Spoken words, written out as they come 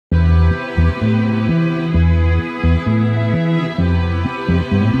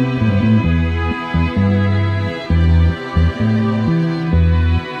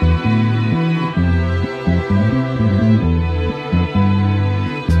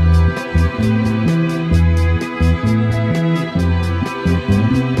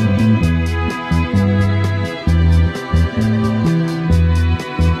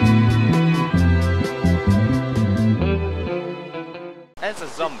There's a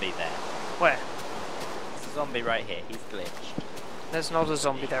zombie there. Where? There's a zombie right here. He's glitched. There's not a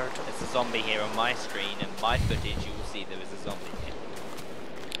zombie there at all. There's a zombie here on my screen, and my footage you will see there is a zombie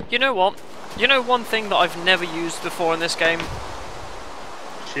here. You know what? You know one thing that I've never used before in this game?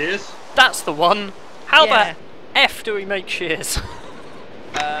 Cheers. That's the one. How Yeah. the F do we make shears?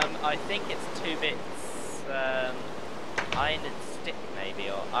 I think it's 2 bits, iron and stick maybe,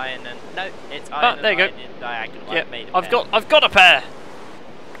 or iron and... No, it's iron and there you go. iron and diagonal. Yeah, I've made a I've pair. got a pair.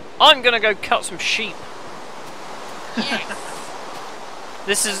 I'm gonna go cut some sheep. Yes!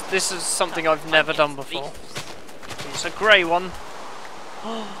 This is something I've never done before. It's a grey one.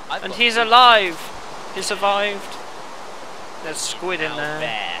 I've And got he's two. alive. He survived. There's squid in Now there.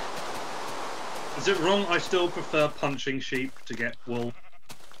 there. Is it wrong? I still prefer punching sheep to get wool.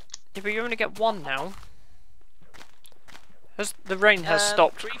 Yeah, but you only get one now. The rain has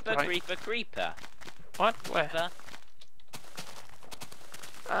stopped. Creeper, right? creeper, creeper. What? Where? Creeper.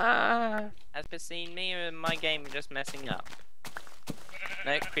 Has been seen me, or my game just messing up?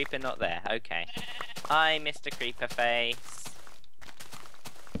 No, creeper not there. Okay. Hi, Mr. Creeper Face.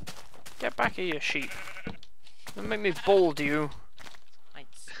 Get back here, you sheep. Don't make me bald, you. I'd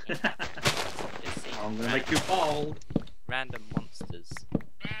see. Just see I'm gonna make you bald. random monsters.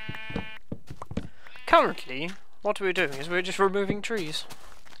 Currently, what we're doing is we're just removing trees.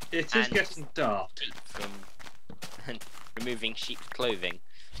 It is And- getting dark. Sheep from removing sheep's clothing.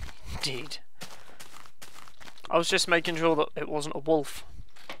 Indeed. I was just making sure that it wasn't a wolf.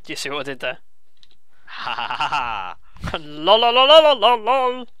 Do you see what I did there? Ha ha ha ha! Lol lol lol lol lol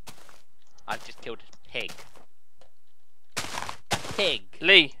lol. I've just killed a pig. A pig!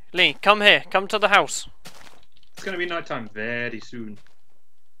 Lee, come here. Come to the house. It's gonna be nighttime very soon.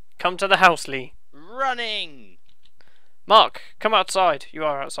 Come to the house, Lee. Running! Mark, come outside. You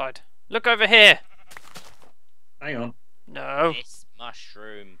are outside. Look over here. Hang on. No. This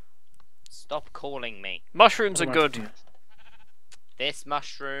mushroom. Stop calling me. Mushrooms are What am I good. looking at? This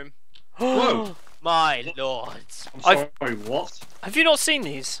mushroom. Whoa! My lord. I'm I've- sorry, what? Have you not seen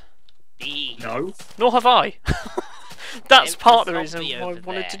these? These. No. Nor have I. That's There's part a of the reason zombie why I over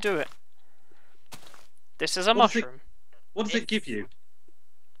wanted to there. do it. This is a What's it- mushroom. What does it give you?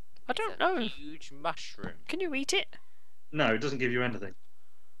 I don't know. Huge mushroom. Can you eat it? No, it doesn't give you anything.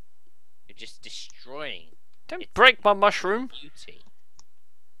 You're just destroying Don't It's- break my mushroom. beauty.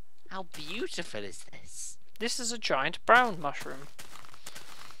 How beautiful is this? This is a giant brown mushroom.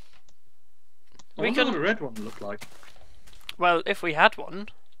 I We wonder can- what a red one looked like. Well, if we had one,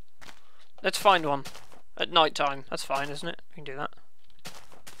 let's find one at night time. That's fine, isn't it? We can do that.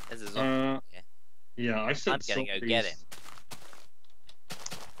 There's a zombie. Yeah, I said I'm gonna go get zombies.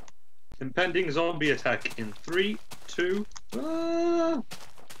 Impending zombie attack in 3, 2.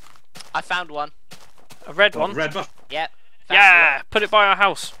 I found one. A red one. Red buff. Yep. Found Yeah, put it by our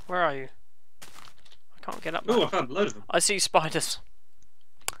house. Where are you? I can't get up Oh, there. I found a load of them. I see spiders.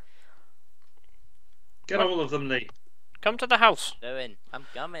 Get What? all of them, Lee. Come to the house. one. Doing. I'm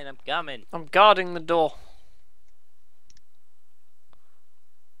coming. I'm coming. I'm guarding the door.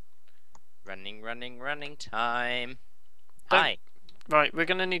 Running, running, running time. Don't- Hi. Right, we're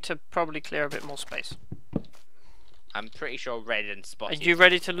gonna need to probably clear a bit more space. I'm pretty sure red and Are spotty. you is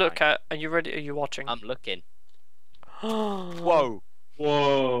ready to look fine. at? Are you ready? Are you watching? I'm looking. Whoa! Whoa.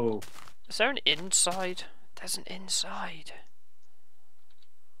 Whoa. Is there an inside? There's an inside.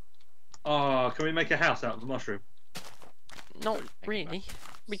 Oh, can we make a house out of the mushroom? Not Think really. about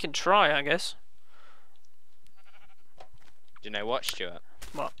We can try, I guess. Do you know what, Stuart?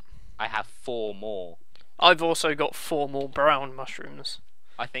 What? I have 4 more. I've also got 4 more brown mushrooms.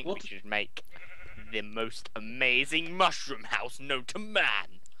 I think What? we should make the most amazing mushroom house known to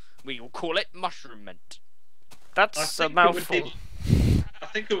man. We will call it Mushroomment. That's a think it would mouthful. be- I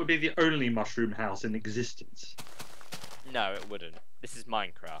think it would be the only mushroom house in existence. No, it wouldn't. This is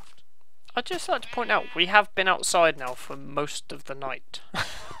Minecraft. I'd just like to point out, we have been outside now for most of the night.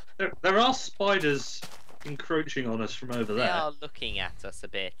 There are spiders encroaching on us from over They there. are looking at us a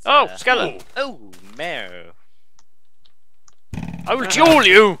bit. Oh, skeleton! Oh, no. I will duel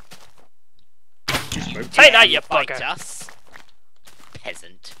you! You spoke. Take that, You you fight bugger! us,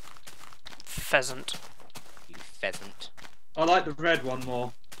 peasant. Pheasant. You pheasant. I like the red one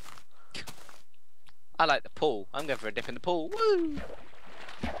more. I like the pool. I'm going for a dip in the pool. Woo!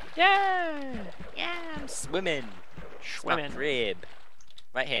 Yeah! Yeah, I'm swimming. It's my Swimming. crib.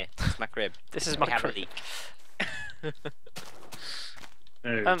 Right here. It's my crib. This is We my have a crib. leak.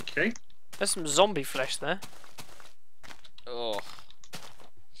 Okay. There's some zombie flesh there. Oh.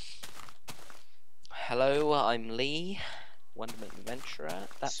 Hello, I'm Lee. Wonderment Adventurer.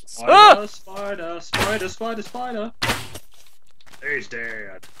 That's Spider, spider, spider, spider, spider. He's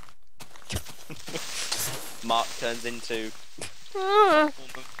dead. Mark turns into. Ah,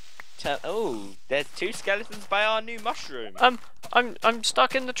 Oh, there's 2 skeletons by our new mushroom. I'm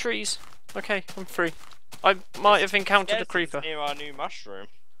stuck in the trees. Okay, I'm free. I might have encountered a Skeletons creeper. near our new mushroom.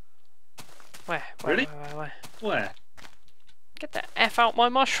 Where? Really? Where? Where? Get the F out my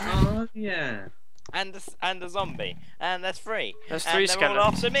mushroom. Oh, yeah. And a zombie. And there's 3. There's 3 and they're skeletons.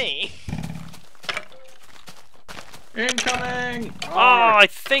 all after me. Incoming! Oh, I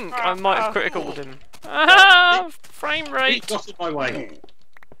think I might have critical him. Ah, frame He rate. got in my way.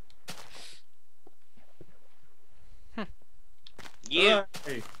 You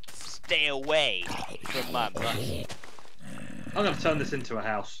Hey, stay away from my mushroom. I'm going to turn this into a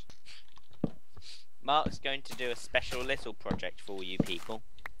house. Mark's going to do a special little project for you people.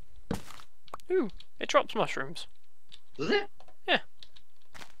 Ooh, it drops mushrooms. Does it?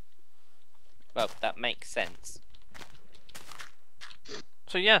 Well, that makes sense.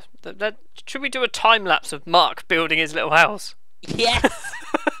 So yeah, should we do a time lapse of Mark building his little house? Yes!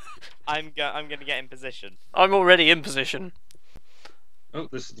 I'm gonna get in position. I'm already in position. Oh,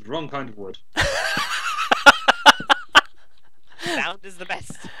 this is the wrong kind of wood. Sound is the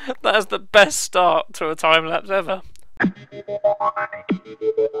best. That is the best start to a time lapse ever.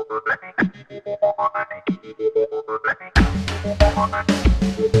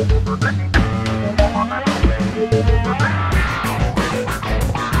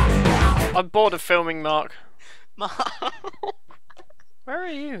 I'm bored of filming, Mark. Mark, Where are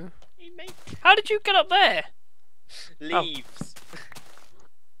you? he made How did you get up there? leaves.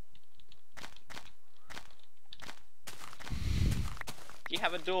 Do you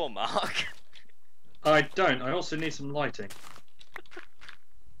have a door, Mark? I don't. I also need some lighting.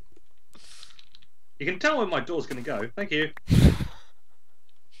 You can tell when my door's going to go. Thank you.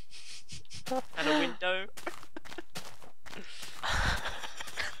 And a window.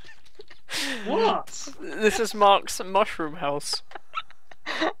 What? This is Mark's mushroom house.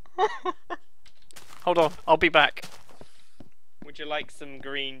 Hold on, I'll be back. Would you like some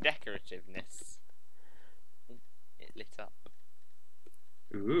green decorativeness? It lit up.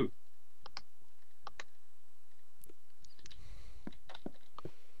 Ooh.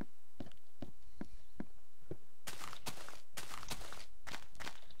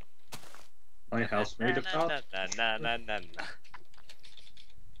 My house made of Na, card. na, na, na, na, na.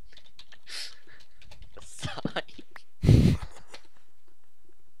 The sign.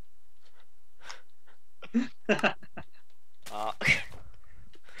 Mark.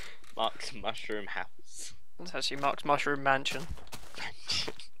 Mark's mushroom house. It's actually Mark's mushroom mansion.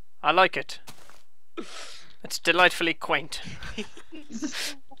 I like it. It's delightfully quaint.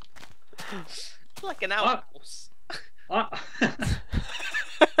 Like an outhouse.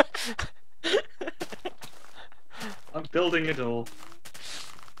 I'm building it all.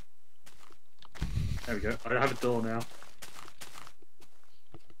 There we go. I have a door now.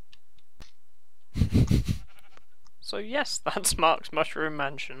 So yes, that's Mark's mushroom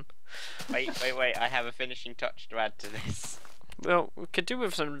mansion. Wait. I have a finishing touch to add to this. Well, we could do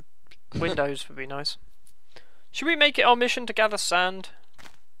with some windows would be nice. Should we make it our mission to gather sand?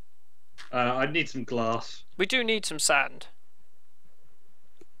 I need some glass. We do need some sand.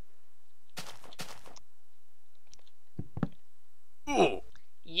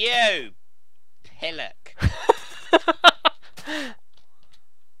 You pillock.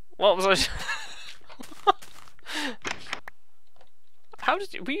 What was I? How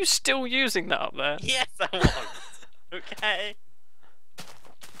did you? Were you still using that up there? Yes, I was. Okay.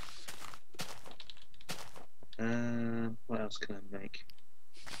 What else can I make?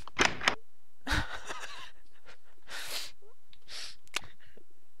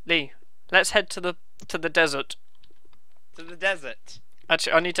 Lee, let's head to the desert. To the desert.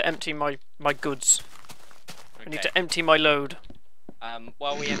 Actually, I need to empty my goods. Okay. I need to empty my load.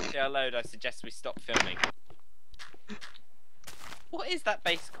 While we empty our load, I suggest we stop filming. What is that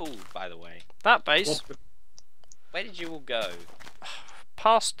base called, by the way? That base What- Where did you all go?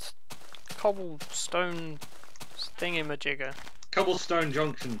 past cobblestone thingamajigger. Cobblestone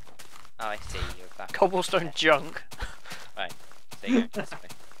Junction. Oh, I see. You're back. Cobblestone junk. So you go this way.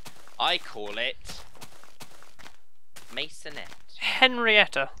 I call it Masonette.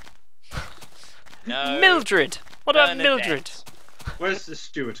 Henrietta. No. Mildred! What about Bernadette. Mildred? Where's the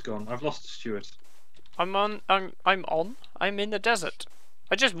Stuart gone? I've lost the Stuart. I'm in the desert.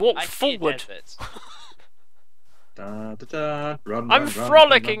 I just walked I see a forward. desert. Da, da, da. Run, I'm run, run,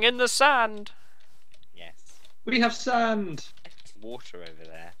 frolicking run, run. in the sand. Yes. We have sand. There's water over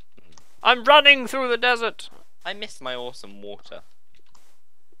there. I'm running through the desert. I miss my awesome water.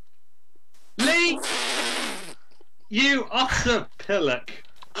 Lee! You utter pillock.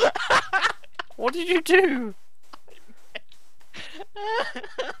 What did you do?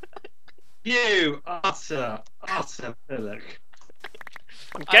 You utter pillock.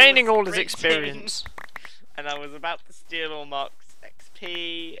 I'm I gaining was all his sprinting. experience. And I was about to steal all Mark's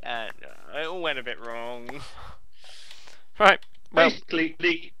XP, and it all went a bit wrong. Right. Well, Basically,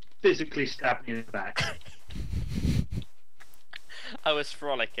 Lee physically stabbed me in the back. I was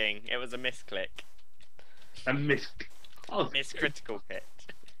frolicking. It was a misclick. A miss. Oh, Miscritical hit.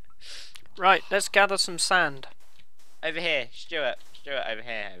 right. Let's gather some sand. Over here, Stuart. Stuart, over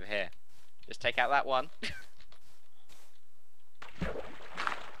here, over here. Just take out that one.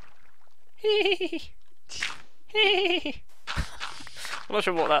 I'm not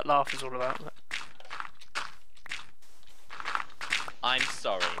sure what that laugh is all about. But... I'm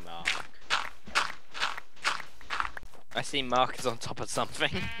sorry, Mark. I see Mark is on top of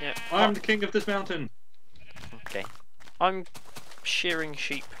something. Yeah. I'm the king of this mountain. Okay. I'm shearing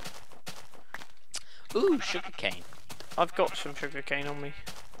sheep. Ooh, sugarcane. I've got some sugarcane on me.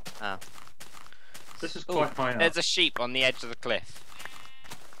 Oh. This is Ooh, quite high up. there's a sheep on the edge of the cliff.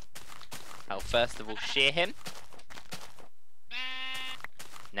 I'll first of all shear him.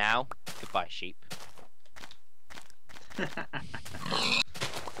 Now, goodbye, sheep.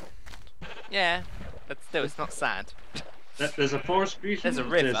 Yeah, but still, it's not sad. There's a forest region. There's a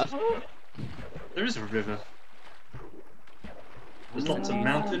river. There is a river. There's lots of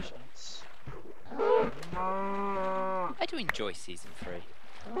mountains. I do enjoy season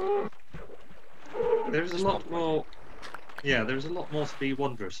 3. There's a lot more. Yeah, there's a lot more to be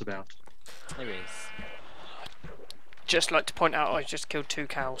wondrous about. There is. Just like to point out, I just killed 2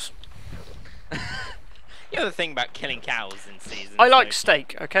 cows. You know the thing about killing cows in season. I like 3?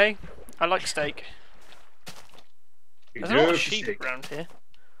 steak. Okay, I like steak. You There's a lot do of sheep around here.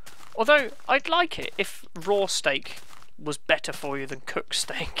 Although I'd like it if raw steak was better for you than cooked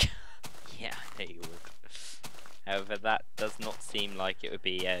steak. Yeah, I know you would. However, that does not seem like it would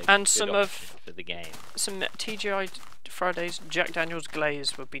be a And good some option of- for the game. Some TGI Fridays Jack Daniel's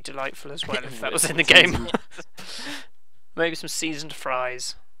glaze would be delightful as well if that was With in the game. Maybe some seasoned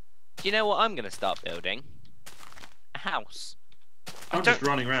fries. Do you know what I'm going to start building? A house. I'm just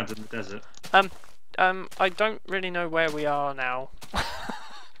running around in the desert. I don't really know where we are now.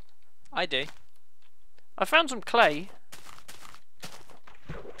 I do. I found some clay.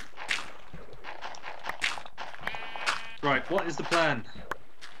 Right, what is the plan?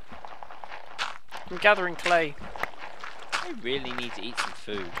 I'm gathering clay. I really need to eat some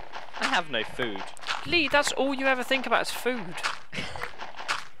food. I have no food. Lee, that's all you ever think about is food.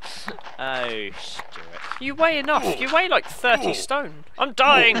 Oh, Stuart. You weigh enough. You weigh like 30 stone. I'm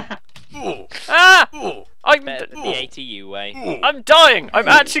dying. Ah! I'm Better than the 80 you weigh. I'm dying. I'm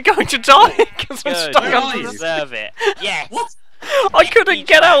actually going to die because I'm Good. stuck Where are under you? the... Deserve it. Yes. I couldn't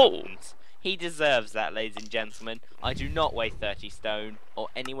get out. He deserves that, ladies and gentlemen. I do not weigh 30 stone or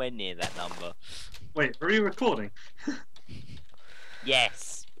anywhere near that number. Wait, are you recording?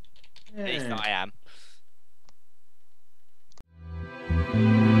 Yes. At least Yeah. I am.